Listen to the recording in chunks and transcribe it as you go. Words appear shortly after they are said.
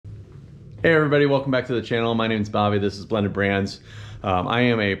Hey everybody, welcome back to the channel. My name is Bobby. This is Blended Brands. I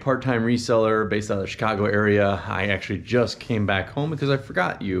am a part-time reseller based out of the Chicago area. I actually just came back home because I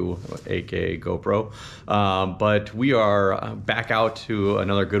forgot you, aka GoPro. But we are back out to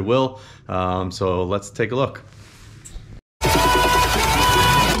another Goodwill. So let's take a look.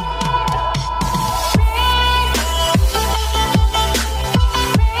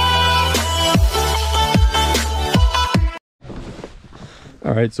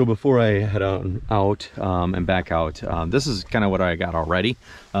 All right, so before I head out and back out, this is kind of what I got already.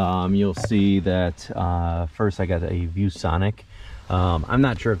 You'll see that first I got a ViewSonic. I'm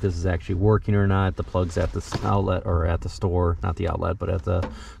not sure if this is actually working or not. The plugs at the outlet or at the store, not the outlet, but at the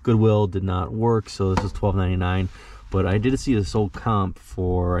Goodwill did not work. So this is $12.99. But I did see this old comp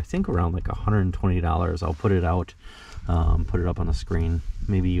for I think around like $120. I'll put it out, put it up on the screen,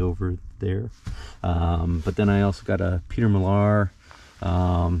 maybe over there. But then I also got a Peter Millar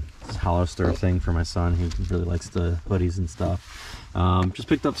Hollister thing for my son. He really likes the hoodies and stuff. Just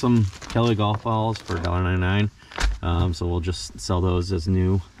picked up some Kelly golf balls for $1.99. So we'll just sell those as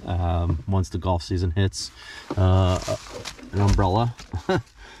new once the golf season hits. An umbrella,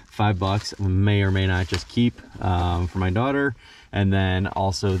 $5. May or may not just keep for my daughter. And then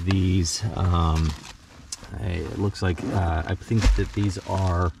also these, it looks like I think that these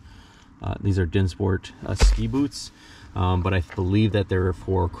are Dinsport ski boots. But I believe that they're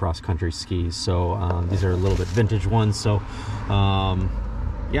for cross-country skis. So these are a little bit vintage ones. So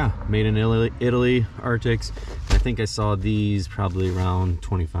yeah, made in Italy, Arctics. I think I saw these probably around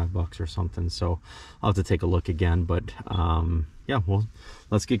 25 bucks or something. So I'll have to take a look again. But yeah, well,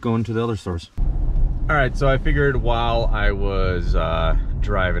 let's get going to the other stores. All right, so I figured while I was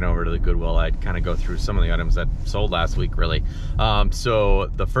driving over to the Goodwill, I'd kind of go through some of the items that sold last week, really. So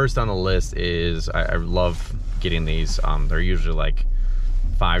the first on the list is, I love getting these. They're usually like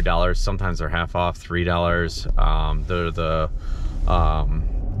 $5. Sometimes they're half off, $3. They're the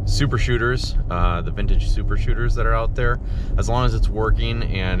super shooters, the vintage super shooters that are out there. As long as it's working,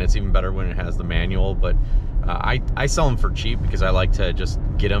 and it's even better when it has the manual. But I sell them for cheap because I like to just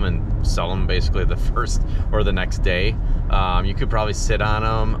get them and sell them basically the first or the next day. You could probably sit on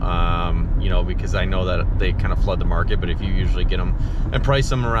them, you know, because I know that they kind of flood the market. But if you usually get them and price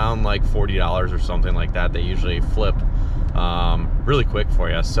them around like $40 or something like that, they usually flip really quick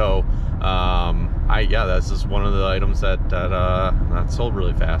for you. So yeah, this is one of the items that sold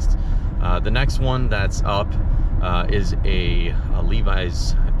really fast. The next one that's up is a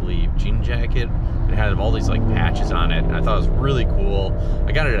Levi's, I believe, jean jacket. It had all these like patches on it, and I thought it was really cool.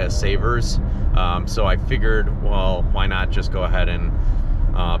 I got it at Savers, so I figured, well, why not just go ahead and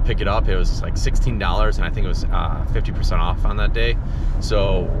pick it up. It was like $16, and I think it was 50% off on that day.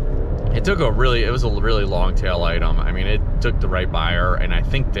 So it was a really long tail item. I mean, it took the right buyer, and I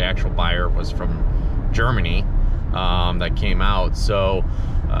think the actual buyer was from Germany that came out. So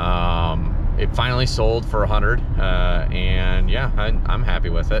it finally sold for $100, and yeah, I'm happy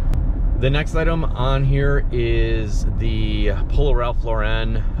with it. The next item on here is the Polo Ralph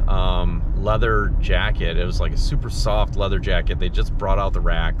Lauren leather jacket. It was like a super soft leather jacket. They just brought out the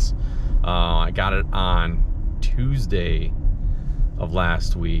racks. I got it on Tuesday of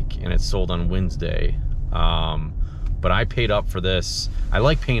last week, and it sold on Wednesday. But I paid up for this. I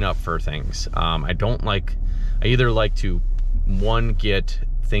like paying up for things. I either like to, one, get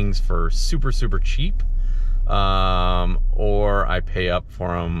things for super cheap, or I pay up for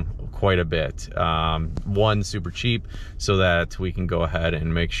them quite a bit. One, super cheap, so that we can go ahead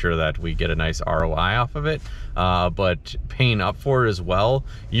and make sure that we get a nice ROI off of it, but paying up for it as well.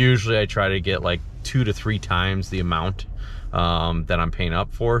 Usually I try to get like 2 to 3 times the amount that I'm paying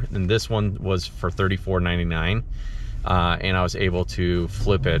up for, and this one was for $34.99. And I was able to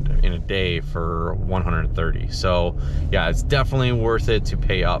flip it in a day for $130. So yeah, it's definitely worth it to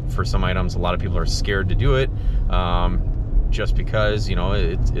pay up for some items. A lot of people are scared to do it, just because, you know,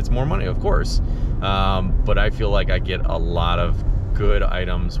 it's more money, of course. But I feel like I get a lot of good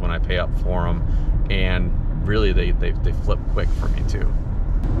items when I pay up for them, and really they flip quick for me too.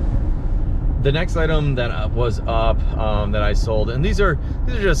 The next item that was up, that I sold, and these are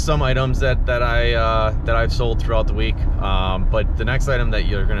just some items that I've sold throughout the week. But the next item that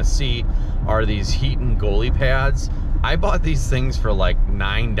you're gonna see are these Heaton goalie pads. I bought these things for like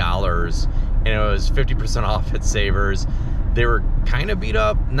 $9, and it was 50% off at Savers. They were kind of beat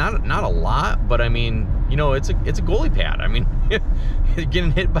up, not a lot, but I mean, you know, it's a goalie pad. I mean,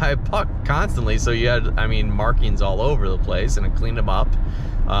 getting hit by a puck constantly, so you had, I mean, markings all over the place, and I cleaned them up.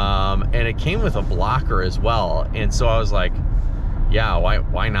 And it came with a blocker as well, and so I was like, yeah,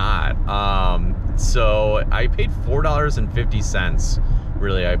 why not? So I paid $4.50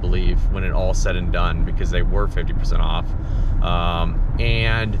 really, I believe, when it all said and done, because they were 50% off.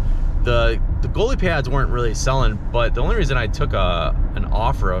 And the goalie pads weren't really selling, but the only reason I took an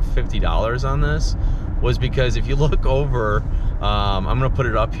offer of $50 on this was because if you look over, I'm gonna put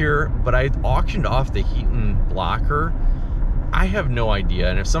it up here, but I auctioned off the Heaton blocker. I have no idea,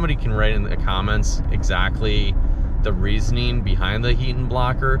 and if somebody can write in the comments exactly the reasoning behind the Heaton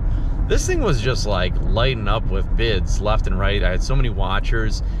blocker, this thing was just like lighting up with bids left and right. I had so many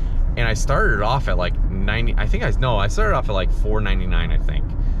watchers, and I started it off at like 90. I started off at like $4.99, I think,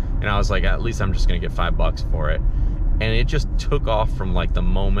 and I was like, at least I'm just gonna get $5 for it. And it just took off from like the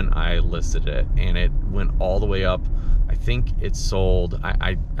moment I listed it, and it went all the way up. I think it sold,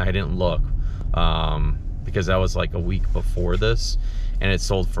 I didn't look, because that was like a week before this, and it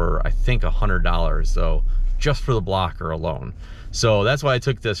sold for, I think, $100 though, just for the blocker alone. So that's why I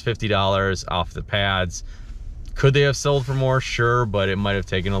took this $50 off the pads. Could they have sold for more? Sure, but it might have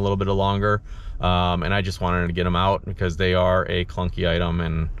taken a little bit longer. And I just wanted to get them out because they are a clunky item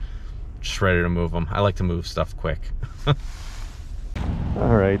and just ready to move them. I like to move stuff quick.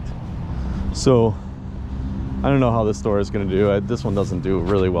 All right, so I don't know how this store is going to do. This one doesn't do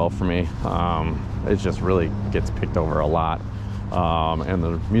really well for me. It just really gets picked over a lot, and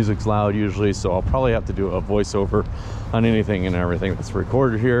the music's loud usually, so I'll probably have to do a voiceover on anything and everything that's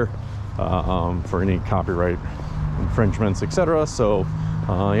recorded here, for any copyright infringements, etc. So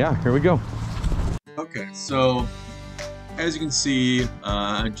yeah, here we go. Okay, so as you can see,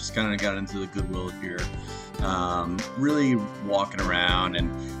 I just kind of got into the Goodwill here, really walking around, and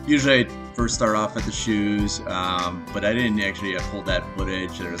usually I first start off at the shoes, but I didn't actually pull that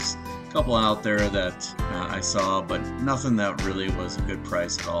footage. There's a couple out there that I saw, but nothing that really was a good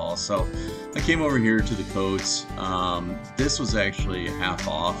price at all. So I came over here to the coats. This was actually half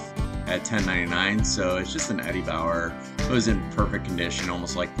off at $10.99, so it's just an Eddie Bauer. It was in perfect condition,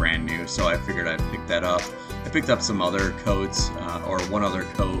 almost like brand new, so I figured I'd pick that up. I picked up some other coats, or one other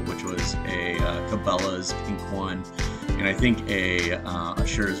coat, which was a Cabela's pink one, and I think a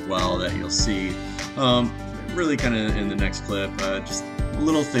shirt as well that you'll see really kind of in the next clip. Just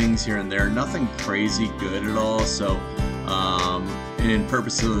little things here and there, nothing crazy good at all. So in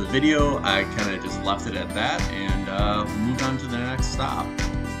purpose of the video, I kind of just left it at that and moved on to the next stop.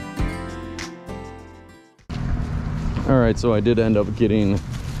 All right, so I did end up getting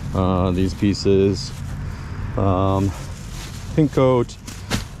these pieces. Pink coat,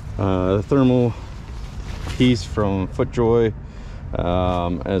 the thermal piece from FootJoy,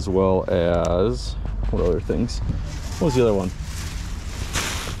 as well as, what other things? What was the other one?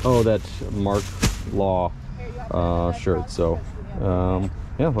 Oh, that Mark Law shirt. So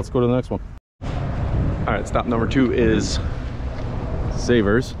yeah, let's go to the next one. All right, stop number 2 is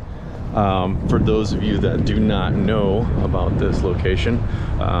Savers. For those of you that do not know about this location,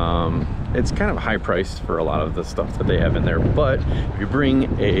 it's kind of high priced for a lot of the stuff that they have in there, but if you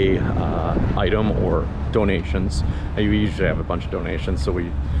bring a item or donations, you usually have a bunch of donations, so we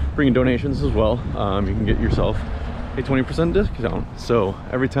bring in donations as well. You can get yourself a 20% discount. So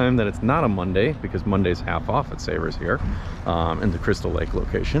every time that it's not a Monday, because Monday's half off at Savers here in the Crystal Lake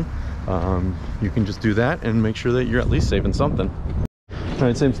location, you can just do that and make sure that you're at least saving something. All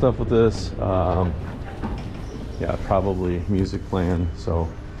right, same stuff with this. Yeah, probably music playing. So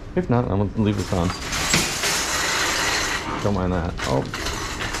if not, I'm gonna leave this on. Don't mind that. Oh.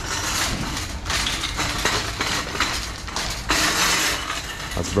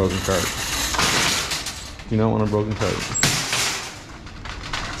 That's a broken cart. You don't want a broken cart.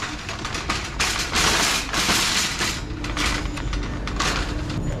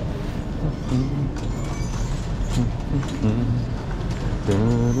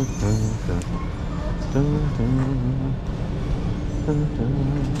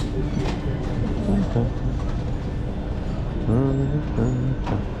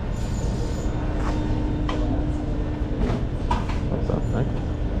 What's up, Mike?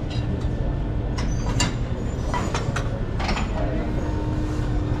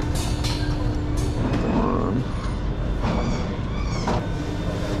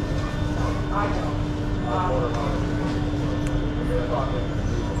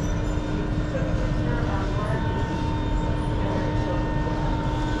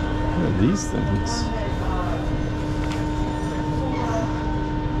 These things.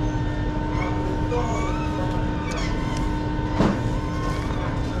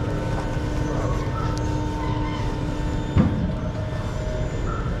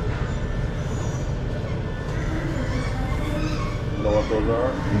 You know what those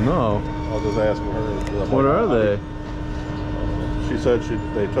are? No. I was just asking her. What are they? She said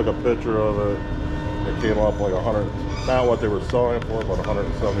they took a picture of it. It came up like not what they were selling for, but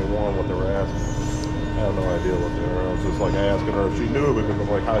 171 what they were asking. I have no idea what they were. I was just like asking her if she knew, because I'm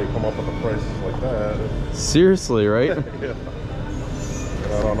like, how do you come up with the prices like that? Seriously, right? Yeah.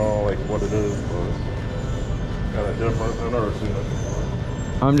 And I don't know like what it is, but it's kind of different. I've never seen it.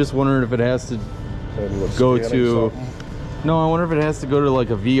 I'm just wondering if it has to Maybe with go scanning to. something. No, I wonder if it has to go to like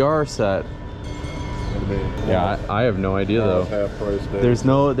a VR set. Maybe, Yeah, I have no idea though. Half price day. There's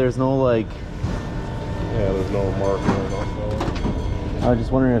no like. Yeah, there's no marker or nothing. I was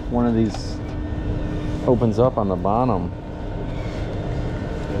just wondering if one of these opens up on the bottom.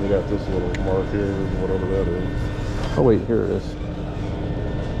 And we got this little mark here, whatever that is. Oh wait, here it is.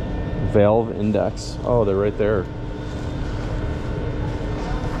 Valve index. Oh, they're right there.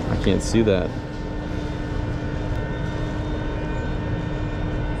 I can't see that.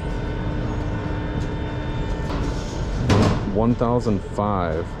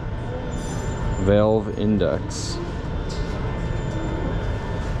 $1,005 valve index.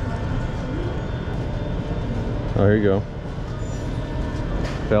 Oh, here you go.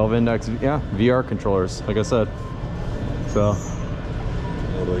 Valve index, yeah, VR controllers, like I said. So,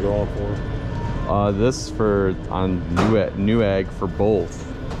 What are they going for? this for on Newegg for both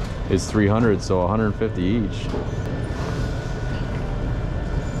is 300, so 150 each.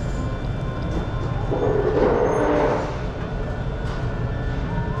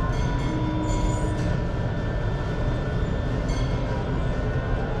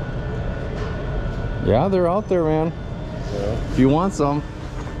 Yeah, they're out there, man. Yeah. If you want some,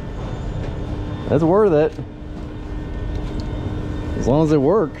 it's worth it. As long as they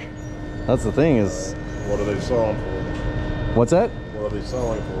work. That's the thing is. What are they selling for? What's that? What are they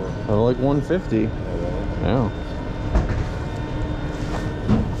selling for? They're like 150. Yeah. Yeah.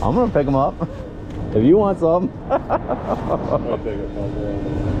 I'm gonna pick them up. If you want some. I might take a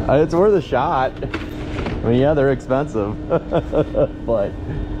couple. It's worth a shot. I mean, yeah, they're expensive. But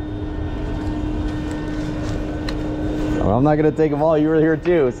well, I'm not gonna take them all. You were here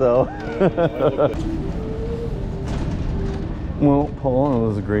too, so. Well, Paul, it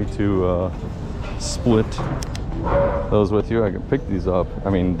was great to split those with you. I can pick these up.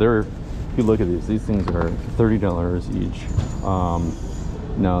 I mean, they're, if you look at these things are $30 each.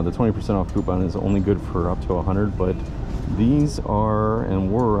 Now the 20% off coupon is only good for up to 100, but these are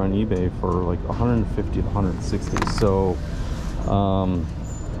and were on eBay for like 150 to 160. So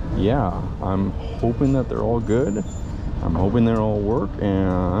yeah, I'm hoping that they're all good. I'm hoping they all work,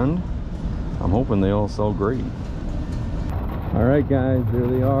 and I'm hoping they all sell great. All right, guys, there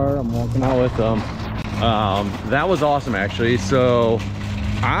they are. I'm walking out with them. That was awesome, actually. So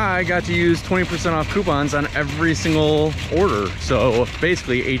I got to use 20% off coupons on every single order. So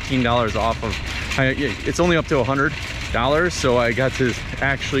basically $18 off of, it's only up to $100. So I got to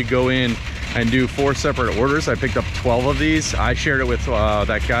actually go in and do 4 separate orders. I picked up 12 of these. I shared it with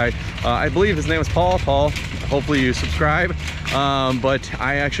that guy. I believe his name was Paul. Paul, hopefully you subscribe. But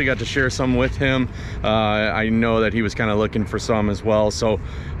I actually got to share some with him. I know that he was kind of looking for some as well. So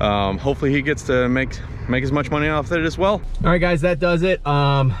hopefully he gets to make as much money off it as well. All right, guys, that does it.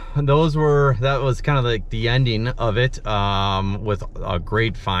 That was kind of like the ending of it, with a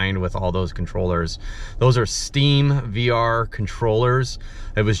great find with all those controllers. Those are Steam VR controllers.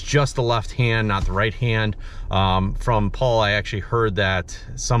 It was just the left hand, not the right hand. From Paul, I actually heard that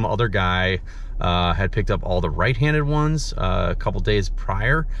some other guy had picked up all the right-handed ones a couple days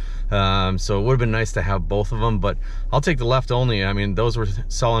prior. So it would have been nice to have both of them, but I'll take the left only. I mean, those were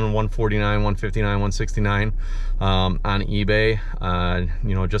selling 149, 159, 169 on eBay,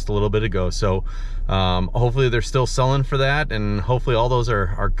 you know, just a little bit ago. So hopefully they're still selling for that, and hopefully all those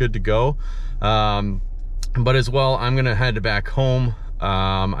are good to go. But as well, I'm gonna head back home.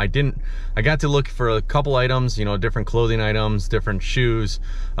 I got to look for a couple items, you know, different clothing items, different shoes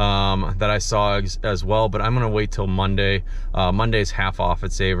that I saw as well, but I'm gonna wait till Monday. Monday's half off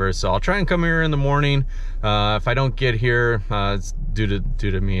at Savers, so I'll try and come here in the morning. If I don't get here, it's due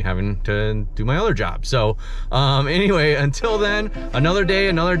to me having to do my other job. So anyway, until then, another day,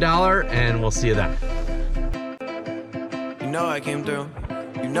 another dollar, and we'll see you then. You know I came through.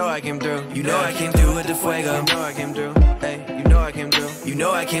 You know I came through. You know I came through with the fuego. You know I came through. Hey, you know I came through. You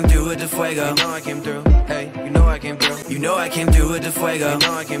know I came through with the fuego. You know I came through. Hey, you know I came through. You know I came through with the fuego. You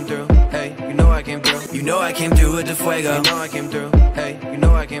know I came through. Hey, you know I came through. You know I came through with the fuego. You know I came through. Hey, you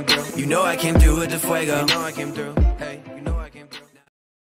know I came through. You know I came through with the fuego. You know I came through. Hey.